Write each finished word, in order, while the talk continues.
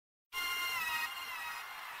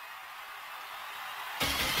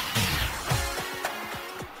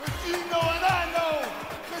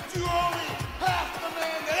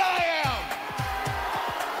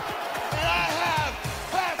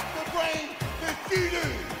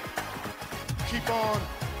keep on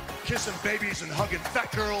kissing babies and hugging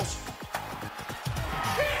fat girls.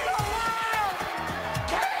 He's alive!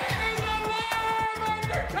 Kane is alive,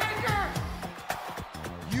 Undertaker!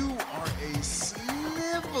 You are a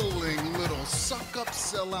sniveling little suck-up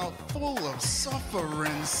sellout full of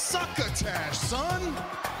suffering succotash, son!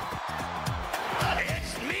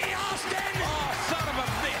 It's me, Austin! Oh, son of a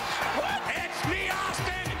bitch! What? It's me,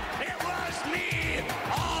 Austin! It was me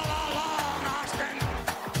all along, Austin!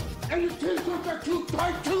 And you tease with the too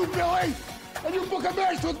tight too, Billy! And you book a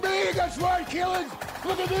match with me against Ryan Keelan!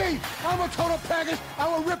 Look at me! I'm a total package! I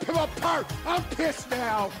will rip him apart! I'm pissed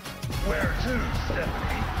now! Where to,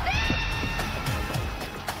 Stephanie?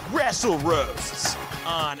 Wrestle Roasts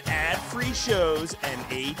on ad-free shows and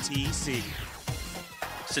ATC.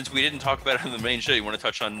 Since we didn't talk about it on the main show, you want to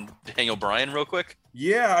touch on Daniel Bryan real quick?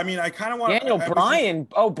 Yeah, I mean, I kind of want Daniel Bryan.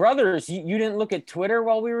 Oh, brothers, you didn't look at Twitter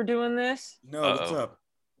while we were doing this? No, what's up?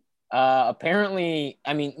 Apparently,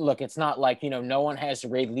 I mean, look, it's not like, no one has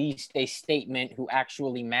released a statement who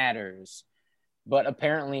actually matters, but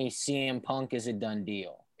apparently CM Punk is a done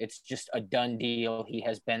deal. It's just a done deal. He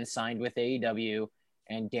has been signed with AEW,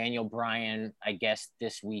 and Daniel Bryan, I guess,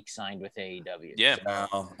 this week signed with AEW. Yeah.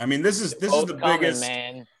 So, I mean, this is the biggest.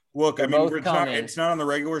 Man. Look, They're I mean, both it's not on the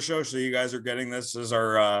regular show, so you guys are getting this as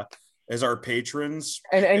our patrons,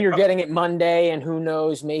 and you're getting it Monday, and who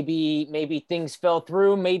knows, maybe things fell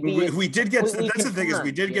through. Maybe we did get. That's the thing is,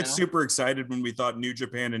 we did get know? super excited when we thought New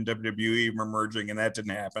Japan and WWE were merging, and that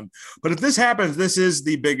didn't happen. But if this happens, this is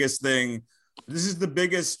the biggest thing. This is the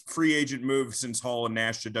biggest free agent move since Hall and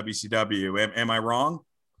Nash to WCW. Am I wrong?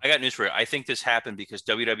 I got news for you. I think this happened because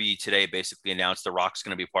WWE today basically announced The Rock's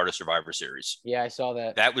going to be part of Survivor Series. Yeah, I saw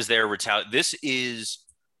that. That was their retaliation. This is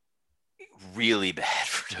really bad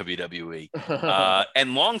for WWE.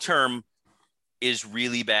 And long-term is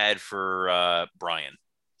really bad for Bryan.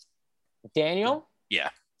 Daniel? Yeah.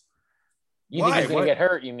 You think he's going to get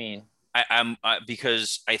hurt, you mean? I'm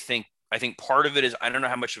because I think part of it is I don't know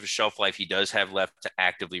how much of a shelf life he does have left to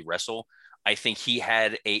actively wrestle. I think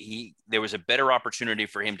there was a better opportunity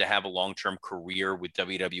for him to have a long-term career with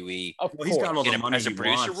WWE. Well, he's got all the money he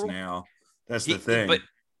wants now. That's the thing. But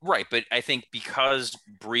I think because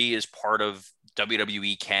Brie is part of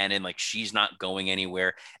WWE canon, like she's not going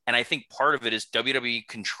anywhere. And I think part of it is WWE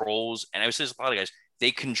controls, and I was saying a lot of guys,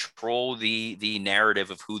 they control the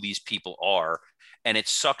narrative of who these people are. And it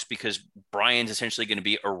sucks because Bryan's essentially going to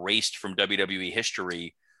be erased from WWE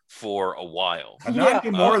history for a while. Not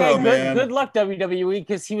anymore, though, man. Good luck, WWE,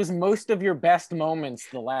 because he was most of your best moments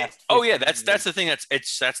the last. Oh yeah, that's the thing that's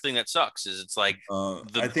the thing that sucks is it's like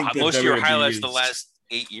I think most of your highlights the last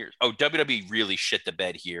 8 years. Oh, WWE really shit the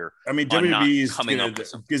bed here. I mean, WWE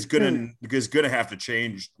is gonna have to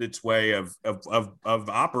change its way of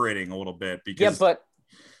operating a little bit because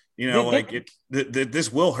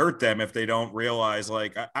this will hurt them if they don't realize.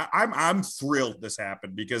 Like I'm thrilled this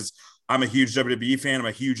happened because I'm a huge WWE fan. I'm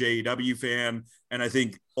a huge AEW fan, and I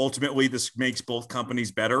think ultimately this makes both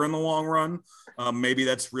companies better in the long run. Maybe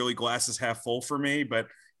that's really glasses half full for me, but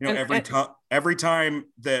every time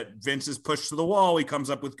that Vince is pushed to the wall, he comes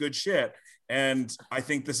up with good shit. And I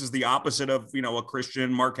think this is the opposite of, a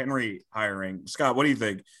Christian Mark Henry hiring. Scott, what do you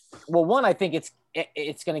think? Well, one, I think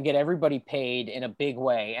it's going to get everybody paid in a big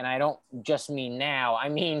way. And I don't just mean now. I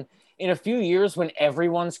mean, in a few years when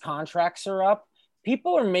everyone's contracts are up,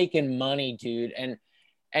 people are making money, dude. And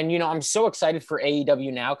I'm so excited for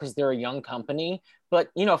AEW now because they're a young company. But,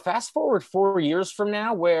 fast forward 4 years from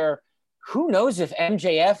now where who knows if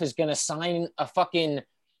MJF is going to sign a fucking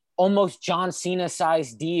almost John Cena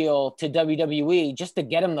sized deal to WWE just to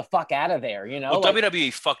get him the fuck out of there, Well,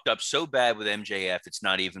 WWE fucked up so bad with MJF, it's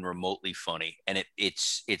not even remotely funny. And it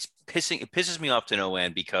pisses me off to no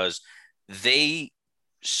end because they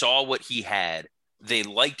saw what he had. They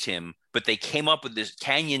liked him, but they came up with this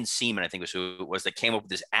Canyon Seaman, I think was who it was, that came up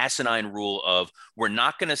with this asinine rule of we're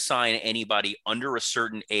not going to sign anybody under a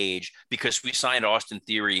certain age because we signed Austin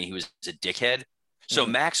Theory and he was a dickhead. So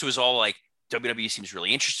Max was all like, WWE seems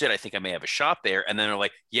really interested. I think I may have a shot there. And then they're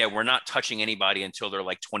like, yeah, we're not touching anybody until they're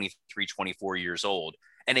like 23, 24 years old.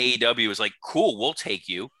 And AEW was like, cool, we'll take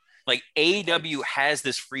you. Like AEW has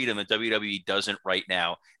this freedom that WWE doesn't right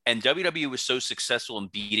now. And WWE was so successful in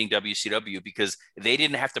beating WCW because they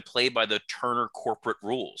didn't have to play by the Turner corporate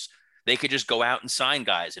rules. They could just go out and sign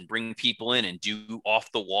guys and bring people in and do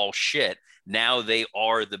off the wall shit. Now they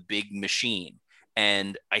are the big machine.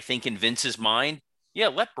 And I think in Vince's mind, yeah,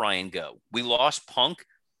 let Bryan go. We lost Punk.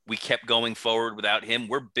 We kept going forward without him.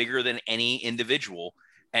 We're bigger than any individual.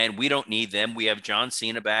 and we don't need them. We have John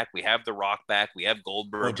Cena back. We have The Rock back. We have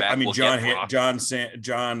Goldberg back. I mean, we'll John Cena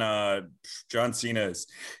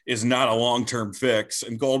is not a long-term fix,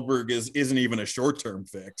 and Goldberg isn't even a short-term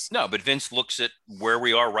fix. No, but Vince looks at where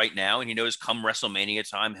we are right now, and he knows come WrestleMania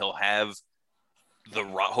time, he'll have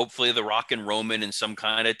hopefully The Rock and Roman in some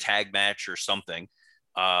kind of tag match or something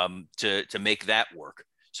to make that work.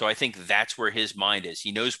 So I think that's where his mind is.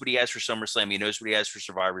 He knows what he has for SummerSlam. He knows what he has for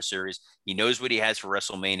Survivor Series. He knows what he has for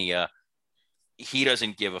WrestleMania. He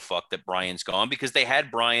doesn't give a fuck that Bryan's gone because they had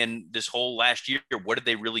Bryan this whole last year. What did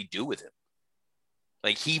they really do with him?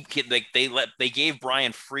 Like they gave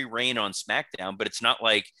Bryan free reign on SmackDown, but it's not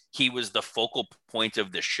like he was the focal point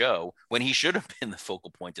of the show when he should have been the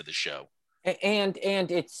focal point of the show. And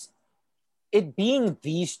it being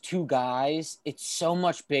these two guys, it's so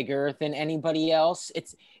much bigger than anybody else.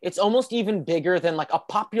 It's almost even bigger than like a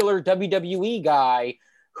popular WWE guy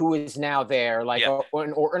who is now there, like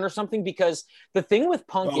an Orton or something. Because the thing with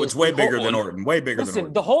Punk is it's way bigger than Orton. Way bigger than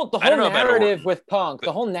Orton. The whole narrative with Punk.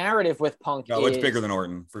 The whole narrative with Punk. No, it's bigger than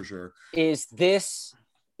Orton for sure.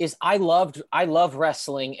 I love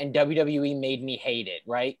wrestling, and WWE made me hate it,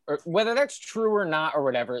 right? Or whether that's true or not or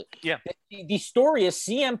whatever. Yeah. The story is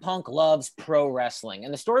CM Punk loves pro wrestling.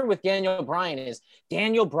 And the story with Daniel Bryan is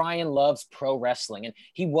Daniel Bryan loves pro wrestling, and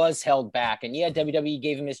he was held back. And yeah, WWE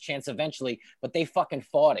gave him his chance eventually, but they fucking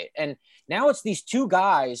fought it. And now it's these two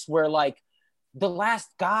guys where like the last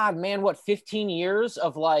 15 years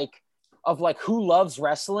of who loves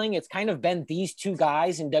wrestling, it's kind of been these two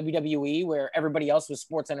guys in WWE where everybody else was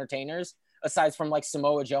sports entertainers aside from like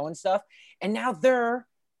Samoa Joe and stuff. And now they're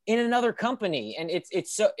in another company, and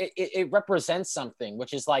it represents something,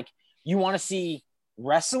 which is like, you want to see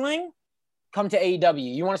wrestling, come to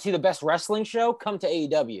AEW. You want to see the best wrestling show, come to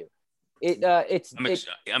AEW.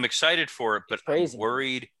 I'm excited for it, but crazy.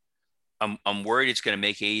 I'm worried it's going to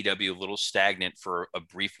make AEW a little stagnant for a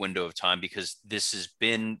brief window of time, because this has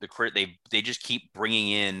been they just keep bringing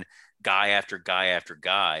in guy after guy after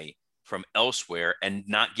guy from elsewhere and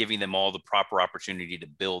not giving them all the proper opportunity to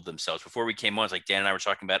build themselves. Before we came on, it's like Dan and I were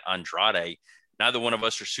talking about Andrade. Neither one of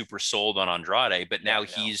us are super sold on Andrade, but now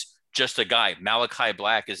he's just a guy. Malachi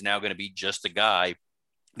Black is now going to be just a guy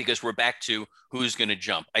because we're back to who's going to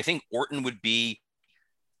jump. I think Orton would be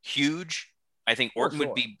huge. I think Orton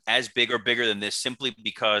would be as big or bigger than this simply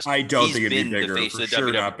because I don't think it'd be bigger. The face for of sure,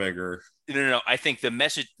 WWE. not bigger. No. I think the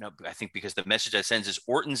message. No, I think because the message that sends is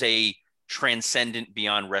Orton's a transcendent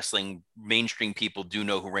beyond wrestling. Mainstream people do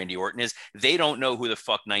know who Randy Orton is. They don't know who the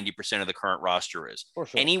fuck 90% of the current roster is. For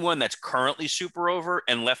sure. Anyone that's currently super over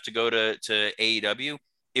and left to go to AEW,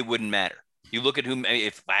 it wouldn't matter. You look at whom,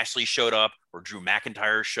 if Lashley showed up or Drew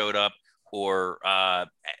McIntyre showed up, or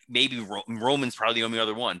maybe Roman's probably the only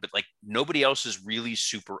other one, but like nobody else is really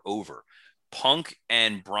super over. Punk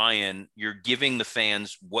and Bryan, you're giving the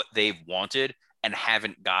fans what they've wanted and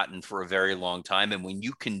haven't gotten for a very long time. And when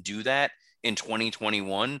you can do that in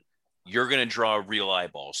 2021, you're going to draw real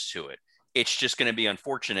eyeballs to it. It's just going to be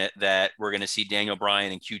unfortunate that we're going to see Daniel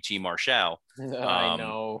Bryan and QT Marshall. I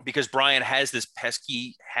know. Because Bryan has this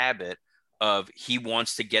pesky habit of he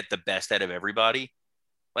wants to get the best out of everybody.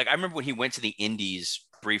 Like, I remember when he went to the Indies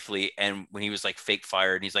briefly, and when he was like fake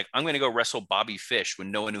fired, and he's like, I'm going to go wrestle Bobby Fish when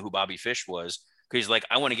no one knew who Bobby Fish was. Because he's like,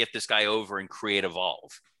 I want to get this guy over and create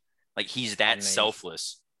Evolve. Like, he's that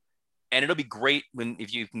selfless. And it'll be great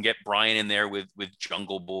if you can get Bryan in there with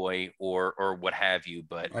Jungle Boy or what have you.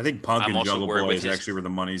 But I think Punk and Jungle Boy is actually where the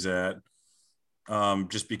money's at.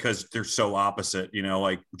 Just because they're so opposite,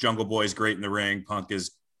 like Jungle Boy is great in the ring. Punk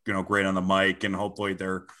is, great on the mic, and hopefully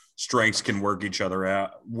their strengths can work each other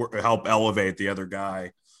out, help elevate the other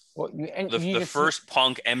guy. Well, and the first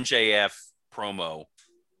Punk MJF promo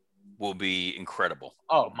will be incredible.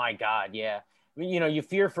 Oh my God. Yeah. You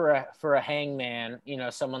fear for a Hangman,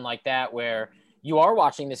 someone like that, where you are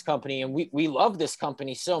watching this company, and we love this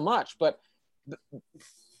company so much, but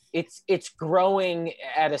it's growing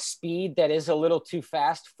at a speed that is a little too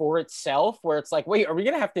fast for itself, where it's like, wait, are we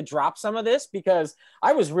going to have to drop some of this? Because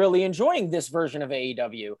I was really enjoying this version of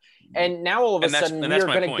AEW. And now all of a sudden we're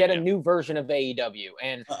going to get a new version of AEW.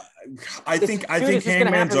 And I think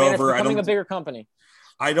Hangman's over. It's becoming a bigger company.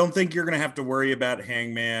 I don't think you're going to have to worry about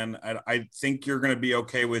Hangman. I think you're going to be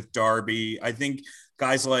okay with Darby. I think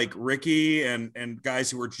guys like Ricky and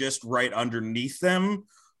guys who are just right underneath them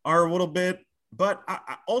are a little bit. But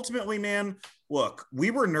ultimately, man, look, we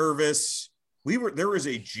were nervous. There was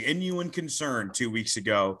a genuine concern 2 weeks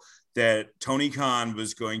ago that Tony Khan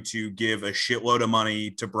was going to give a shitload of money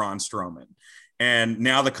to Braun Strowman. And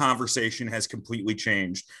now the conversation has completely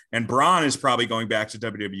changed. And Braun is probably going back to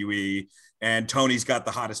WWE, and Tony's got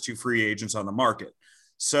the hottest two free agents on the market.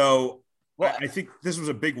 So Well, I think this was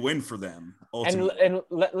a big win for them. And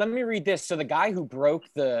let me read this. So the guy who broke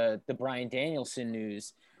the Bryan Danielson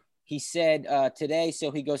news, he said today, so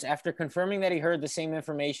he goes, after confirming that he heard the same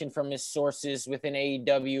information from his sources within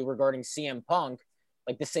AEW regarding CM Punk,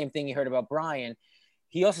 like the same thing he heard about Bryan.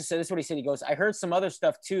 He also said, this is what he said. He goes, I heard some other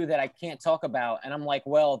stuff too that I can't talk about. And I'm like,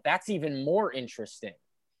 well, that's even more interesting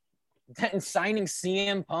than signing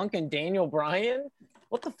CM Punk and Daniel Bryan.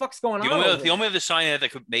 What the fuck's going on? The only other sign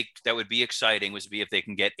that would be exciting was if they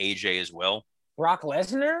can get AJ as well. Brock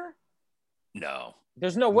Lesnar? No.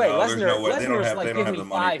 There's no way. No, Lesnar's like, give me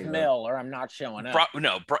 $5 million or I'm not showing up.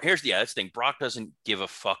 Here's the thing. Brock doesn't give a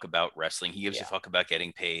fuck about wrestling. He gives a fuck about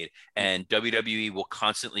getting paid. And WWE will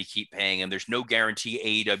constantly keep paying him. There's no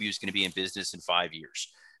guarantee AEW is going to be in business in 5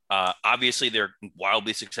 years. Obviously, they're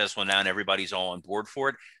wildly successful now and everybody's all on board for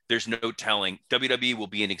it. There's no telling. WWE will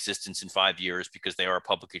be in existence in 5 years because they are a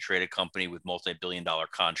publicly traded company with multi-billion-dollar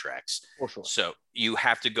contracts. For sure. So you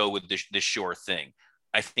have to go with the sure thing.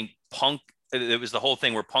 I think Punk... It was the whole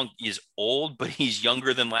thing where Punk is old, but he's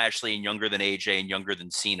younger than Lashley and younger than AJ and younger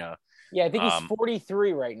than Cena. Yeah, I think he's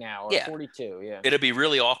 43 right now, or 42. Yeah. It'll be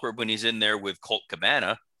really awkward when he's in there with Colt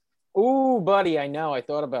Cabana. Ooh, buddy, I know. I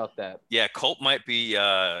thought about that. Yeah, Colt might be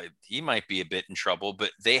he might be a bit in trouble,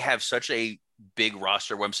 but they have such a big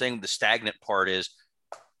roster. What I'm saying, the stagnant part is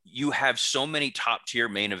you have so many top tier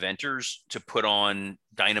main eventers to put on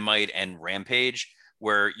Dynamite and Rampage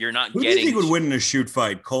where you're not Who getting. Do you think would win in a shoot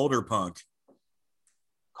fight, Colt or Punk?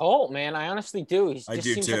 Colt, man, I honestly do. He just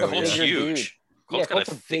seems like a bigger huge. Dude. Colt's got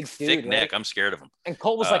a thick neck. Right? I'm scared of him. And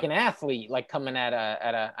Colt was like an athlete, like coming at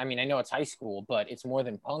a. I mean, I know it's high school, but it's more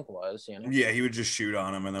than Punk was. You know. Yeah, he would just shoot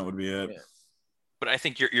on him, and that would be it. Yeah. But I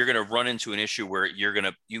think you're going to run into an issue where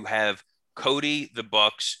you have Cody, the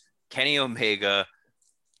Bucks, Kenny Omega,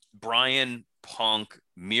 Bryan, Punk,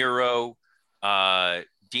 Miro,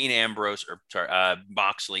 Dean Ambrose,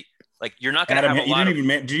 Moxley. Like you're not going to have a lot of.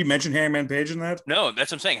 Did you mention Hangman Page in that? No, that's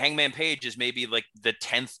what I'm saying. Hangman Page is maybe like the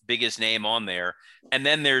 10th biggest name on there, and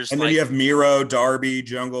then then you have Miro, Darby,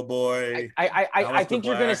 Jungle Boy. I think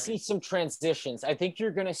you're going to see some transitions. I think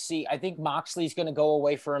Moxley's going to go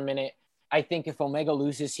away for a minute. I think if Omega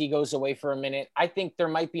loses, he goes away for a minute. I think there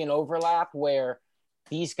might be an overlap where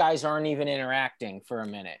these guys aren't even interacting for a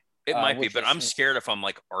minute. It might be, but I'm scared if I'm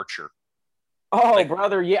like Archer. Oh,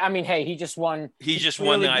 brother. Yeah. I mean, hey, he just won. He just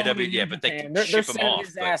won the IW. Yeah, but they can ship him off.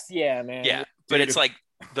 His ass. Yeah, man. Yeah. But it's like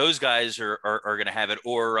those guys are going to have it.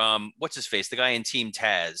 Or what's his face? The guy in Team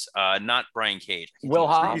Taz, not Brian Cage. Will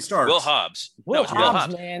Hobbs. Will Hobbs. Will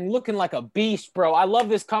Hobbs, man, looking like a beast, bro. I love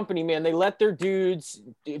this company, man. They let their dudes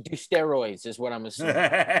do steroids, is what I'm assuming.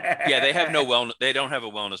 Yeah, they have no wellness. They don't have a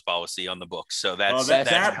wellness policy on the books, so that's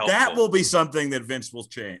that will be something that Vince will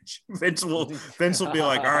change. Vince will be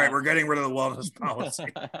like, all right, we're getting rid of the wellness policy.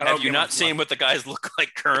 Have you not seen what the guys look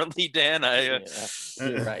like currently, Dan?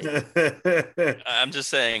 You're right. I'm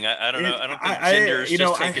just saying. I don't know. I don't think Jinder's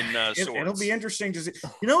just taking swords. It'll be interesting to see.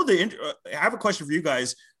 I have a question for you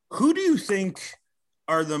guys. Who do you think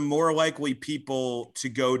are the more likely people to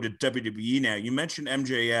go to WWE now? You mentioned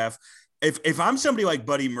MJF. If I'm somebody like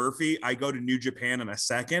Buddy Murphy, I go to New Japan in a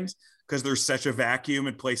second because there's such a vacuum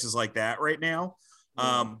in places like that right now.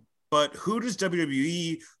 But who does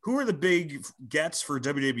WWE? Who are the big gets for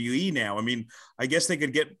WWE now? I mean, I guess they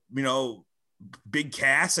could get Big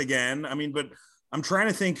Cass again. I mean, but I'm trying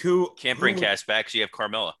to think who can't bring Cass back. So you have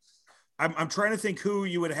Carmella. I'm trying to think who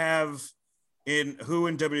you would have in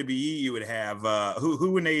WWE. You would have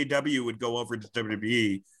who in AEW would go over to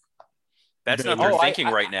WWE. That's not their thinking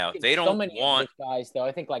right now. They don't want guys though.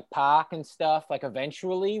 I think like Pac and stuff. Like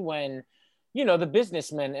eventually, when the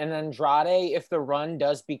businessmen and Andrade, if the run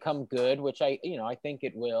does become good, which I think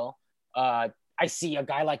it will. I see a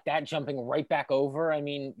guy like that jumping right back over. I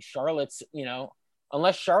mean, Charlotte's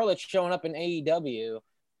unless Charlotte's showing up in AEW.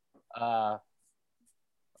 I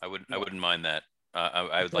wouldn't mind that.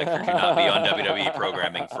 I would like her to not be on WWE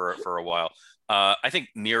programming for a while. I think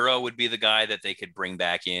Miro would be the guy that they could bring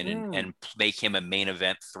back in and make him a main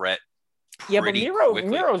event threat. Yeah, but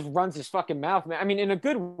Miro runs his fucking mouth, man. I mean, in a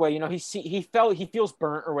good way. He feels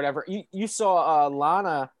burnt or whatever. You saw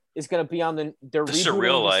Lana is going to be on the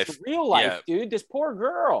Surreal Life. Surreal Life, dude. This poor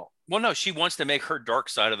girl. Well, no, she wants to make her dark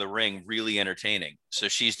side of the ring really entertaining. So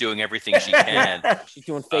she's doing everything she can. She's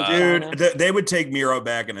doing fake. Dude, they would take Miro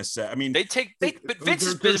back in a set. I mean, but Vince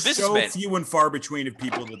is there's so few and far between of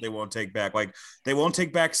people that they won't take back. Like they won't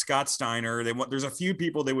take back Scott Steiner. There's a few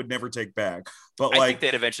people they would never take back. But I think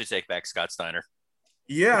they'd eventually take back Scott Steiner.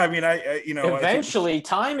 Yeah, I mean, eventually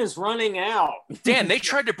time is running out. Dan, they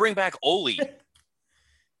tried to bring back Ole.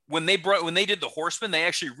 when they did the Horsemen, they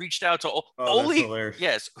actually reached out to Ole,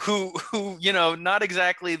 yes, who not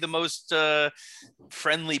exactly the most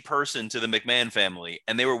friendly person to the McMahon family,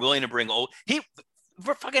 and they were willing to bring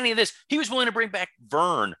for fucking any of this, he was willing to bring back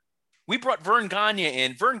Vern. We brought Vern Gagne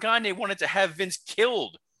in. Vern Gagne wanted to have Vince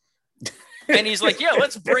killed, and he's like, yeah,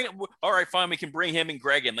 let's bring. All right, fine, we can bring him and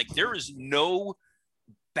Greg in. Like, there is no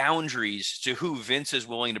boundaries to who Vince is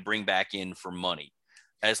willing to bring back in for money.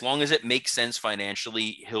 As long as it makes sense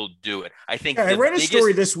financially, he'll do it. I think. I read a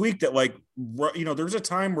story this week that, like, there's a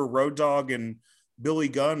time where Road Dogg and Billy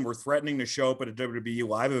Gunn were threatening to show up at a WWE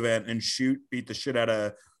live event and beat the shit out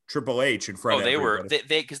of Triple H in front of everybody.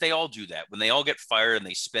 Because they all do that. When they all get fired and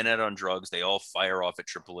they spin out on drugs, they all fire off at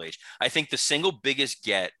Triple H. I think the single biggest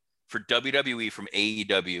get for WWE from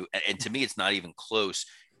AEW, and to me, it's not even close,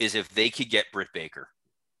 is if they could get Britt Baker.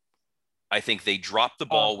 I think they dropped the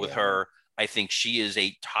ball with her. I think she is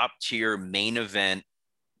a top tier main event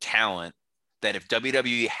talent that if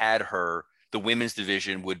WWE had her, the women's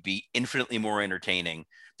division would be infinitely more entertaining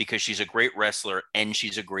because she's a great wrestler and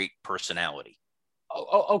she's a great personality.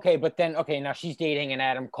 Okay. But then, now she's dating an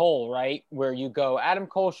Adam Cole, right? Where you go, Adam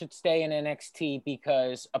Cole should stay in NXT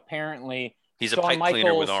because apparently he's a pipe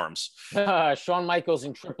cleaner with arms. Shawn Michaels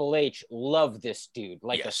and Triple H love this dude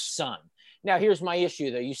like a son. Now, here's my issue,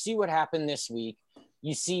 though. You see what happened this week.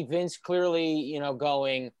 You see Vince clearly,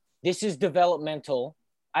 going, this is developmental.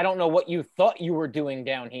 I don't know what you thought you were doing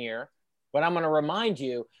down here, but I'm going to remind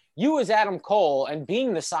you, you as Adam Cole and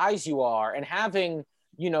being the size you are and having,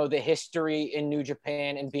 the history in New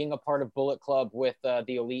Japan and being a part of Bullet Club with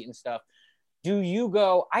the Elite and stuff, do you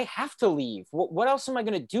go, I have to leave? What else am I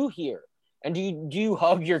going to do here? And do you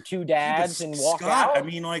hug your two dads and walk out? I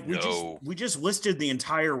mean, like, we just listed the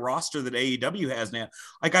entire roster that AEW has now.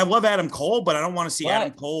 Like, I love Adam Cole, but I don't want to see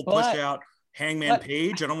Adam Cole push out Hangman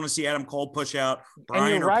Page. I don't want to see Adam Cole push out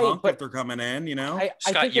Bryan or Punk if they're coming in,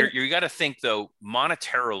 Scott, you got to think, though,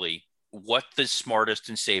 monetarily, what the smartest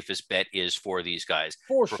and safest bet is for these guys.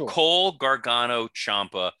 For Cole, Gargano,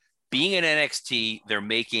 Ciampa, being in NXT, they're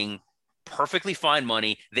making perfectly fine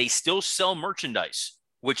money. They still sell merchandise,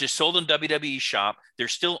 which is sold in WWE shop. They're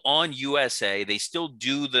still on USA. They still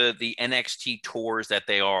do the NXT tours that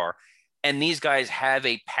they are. And these guys have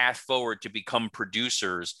a path forward to become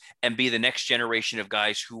producers and be the next generation of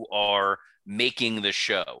guys who are making the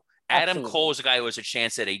show. Adam Cole is a guy who has a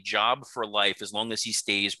chance at a job for life as long as he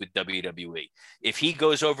stays with WWE. If he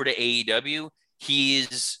goes over to AEW,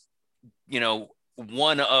 he's,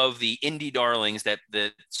 one of the indie darlings that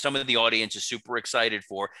some of the audience is super excited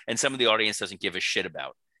for, and some of the audience doesn't give a shit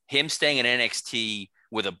about. Him staying in NXT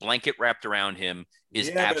with a blanket wrapped around him is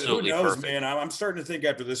absolutely but who knows, perfect. Man, I'm starting to think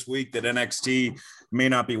after this week that NXT may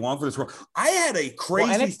not be one for this world. I had a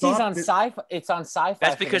crazy thought. on Sci-Fi. It's on Sci-Fi.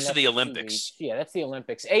 That's because of the Olympics. Yeah, that's the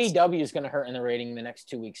Olympics. AEW is going to hurt in the rating the next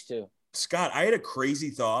 2 weeks too. Scott, I had a crazy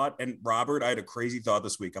thought, and Robert, I had a crazy thought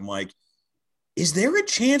this week. I'm like, is there a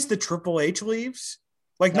chance that Triple H leaves?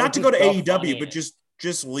 Like, not to go to AEW, but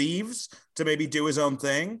just leaves to maybe do his own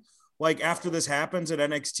thing. Like, after this happens at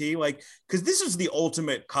NXT, like, because this is the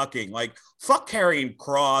ultimate cucking. Like, fuck Karrion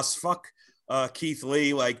Kross, fuck Keith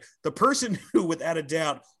Lee. Like, the person who, without a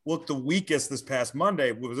doubt, looked the weakest this past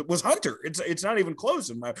Monday was Hunter. It's not even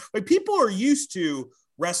close. Like, people are used to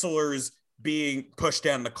wrestlers being pushed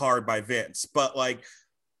down the card by Vince, but like,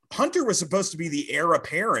 Hunter was supposed to be the heir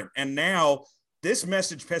apparent, and now this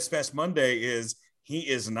message past Monday is he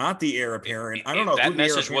is not the heir apparent. I don't know. That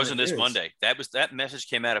message wasn't this Monday. That message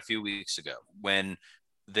came out a few weeks ago when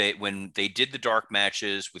they did the dark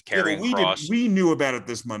matches with Karrion Kross. We knew about it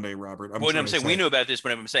this Monday, Robert. I'm saying we knew about this,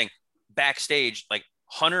 but I'm saying backstage, like,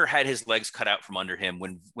 Hunter had his legs cut out from under him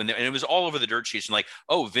when and it was all over the dirt sheets, and like,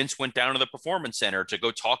 oh, Vince went down to the performance center to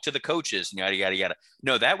go talk to the coaches and yada yada yada.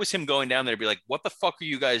 No, that was him going down there to be like, what the fuck are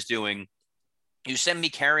you guys doing? You send me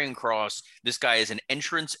Karrion Kross. This guy is an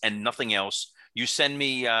entrance and nothing else. You send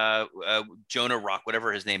me Jonah Rock,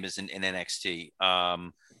 whatever his name is in NXT.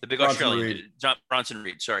 The big Australian, Bronson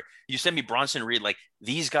Reed. Sorry. You send me Bronson Reed. Like,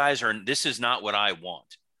 these guys this is not what I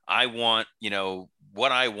want. I want,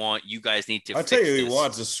 what I want. You guys need to I'll tell you who he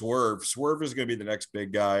wants is Swerve. Swerve is going to be the next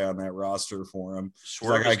big guy on that roster for him.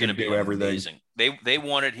 Swerve is going to be everything. Amazing. They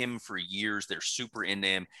wanted him for years. They're super into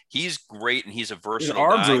him. He's great, and he's a versatile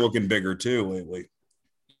guy. His arms are looking bigger too lately.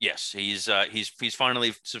 Yes, he's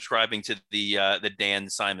finally subscribing to the Dan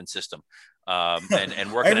Simon system,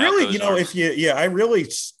 and working. I really, out those arms. I really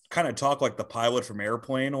kind of talk like the pilot from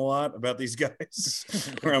Airplane a lot about these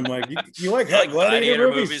guys. Where I'm like, you like gladiator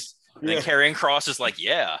movies? And then Karrion Kross is like,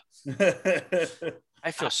 yeah. I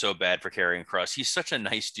feel so bad for Karrion Kross. He's such a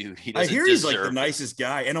nice dude. He I doesn't hear he's like the deserve it. nicest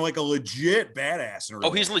guy and like a legit badass in real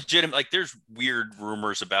Oh, he's life. legitimate. Like there's weird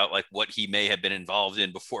rumors about like what he may have been involved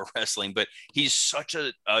in before wrestling, but he's such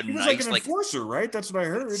a He was nice, like an enforcer, right? That's what I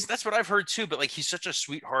heard. that's what I've heard too. But like he's such a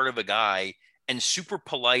sweetheart of a guy and super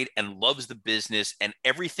polite and loves the business and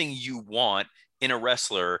everything you want in a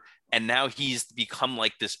wrestler. And now he's become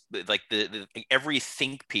like this, like the every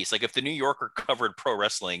think piece. Like if the New Yorker covered pro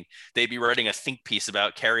wrestling, they'd be writing a think piece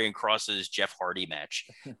about Karrion Kross's Jeff Hardy match.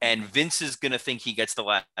 And Vince is going to think he gets the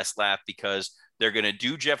last laugh because they're going to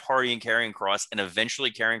do Jeff Hardy and Karrion Kross, and eventually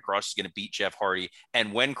Karrion Kross is going to beat Jeff Hardy.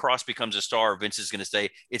 And when Kross becomes a star, Vince is going to say,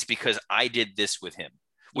 it's because I did this with him,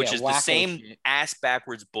 which is the same ass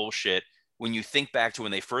backwards bullshit when you think back to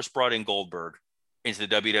when they first brought in Goldberg into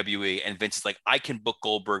the WWE, and Vince is like, I can book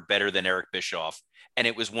Goldberg better than Eric Bischoff. And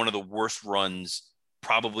it was one of the worst runs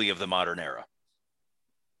probably of the modern era.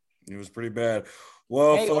 It was pretty bad.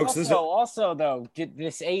 Well, hey, folks, also though,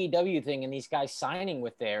 this AEW thing and these guys signing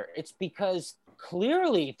with there, it's because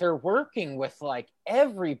clearly they're working with like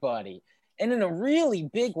everybody and in a really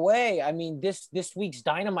big way. I mean, this week's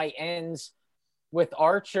Dynamite ends with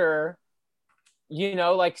Archer, you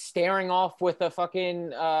know, like staring off with a fucking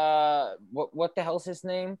what the hell's his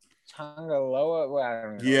name? Tangaloa? Well, I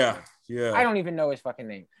don't know. Yeah. I don't even know his fucking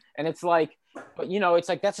name. And it's like, but you know, it's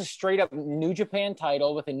like that's a straight up New Japan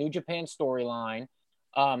title with a New Japan storyline.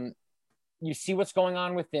 You see what's going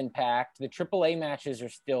on with Impact. The AAA matches are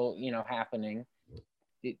still, you know, happening.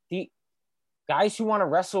 The guys who want to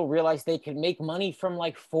wrestle realize they can make money from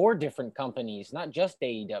like 4 different companies, not just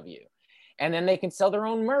AEW. And then they can sell their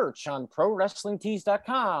own merch on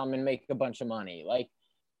prowrestlingtees.com and make a bunch of money. Like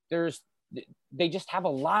they just have a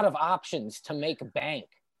lot of options to make bank.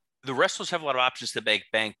 The wrestlers have a lot of options to make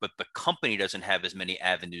bank, but the company doesn't have as many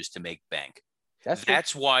avenues to make bank.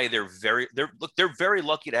 That's why they're very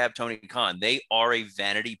lucky to have Tony Khan. They are a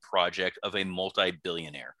vanity project of a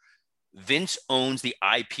multi-billionaire. Vince owns the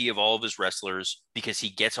IP of all of his wrestlers because he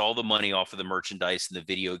gets all the money off of the merchandise and the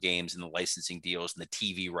video games and the licensing deals and the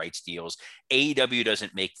TV rights deals. AEW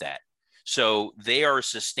doesn't make that. So they are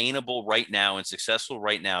sustainable right now and successful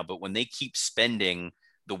right now. But when they keep spending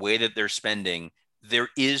the way that they're spending, there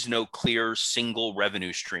is no clear single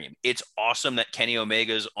revenue stream. It's awesome that Kenny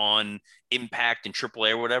Omega's on Impact and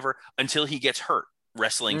AAA or whatever until he gets hurt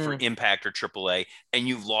wrestling for Impact or AAA, and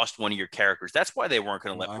you've lost one of your characters. That's why they weren't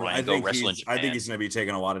going to let Bryan go wrestle in Japan. I think he's going to be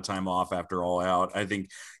taking a lot of time off after All Out. I think,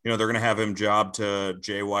 you know, they're going to have him job to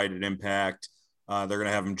Jay White at Impact. They're going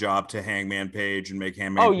to have him job to Hangman Page and make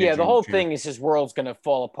Hangman. Oh yeah, the whole thing is his world's going to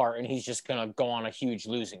fall apart, and he's just going to go on a huge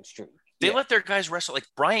losing streak. They let their guys wrestle. Like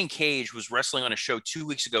Brian Cage was wrestling on a show 2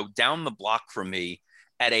 weeks ago down the block from me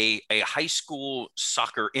at a high school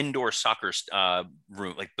indoor soccer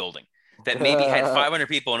room, like building that maybe had 500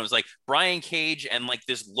 people. And it was like Brian Cage and like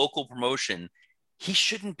this local promotion. He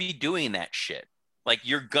shouldn't be doing that shit. Like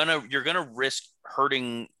you're gonna risk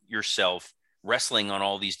hurting yourself wrestling on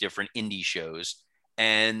all these different indie shows,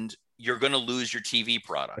 and you're gonna lose your TV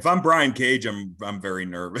product. If I'm Brian Cage, I'm very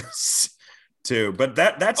nervous too. But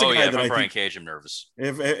that's a guy that I Brian think, Cage, I'm nervous.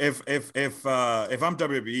 If I'm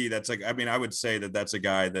WWE, that's like, I mean, I would say that's a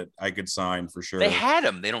guy that I could sign for sure. They had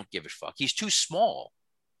him. They don't give a fuck. He's too small.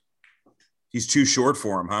 He's too short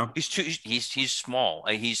for him, huh? He's small.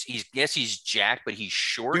 He's jacked, but he's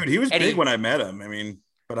short. Dude, he was big when I met him. I mean,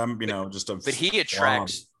 but he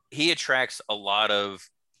attracts a lot of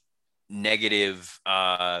negative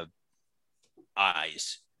eyes.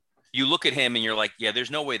 You look at him and you're like, yeah,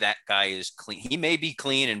 there's no way that guy is clean. He may be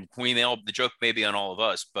clean, and the joke may be on all of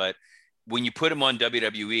us, but when you put him on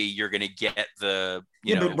WWE, you're going to get the,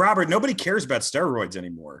 you know. But Robert, nobody cares about steroids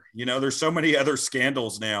anymore. You know, there's so many other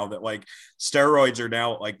scandals now that like steroids are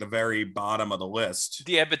now like the very bottom of the list.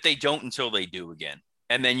 Yeah, but they don't until they do again.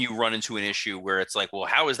 And then you run into an issue where it's like, well,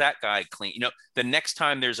 how is that guy clean? You know, the next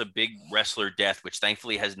time there's a big wrestler death, which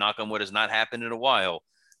thankfully has, knock on wood, has not happened in a while,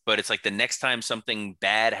 but it's like the next time something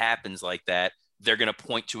bad happens like that, they're going to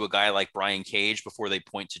point to a guy like Brian Cage before they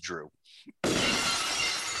point to Drew.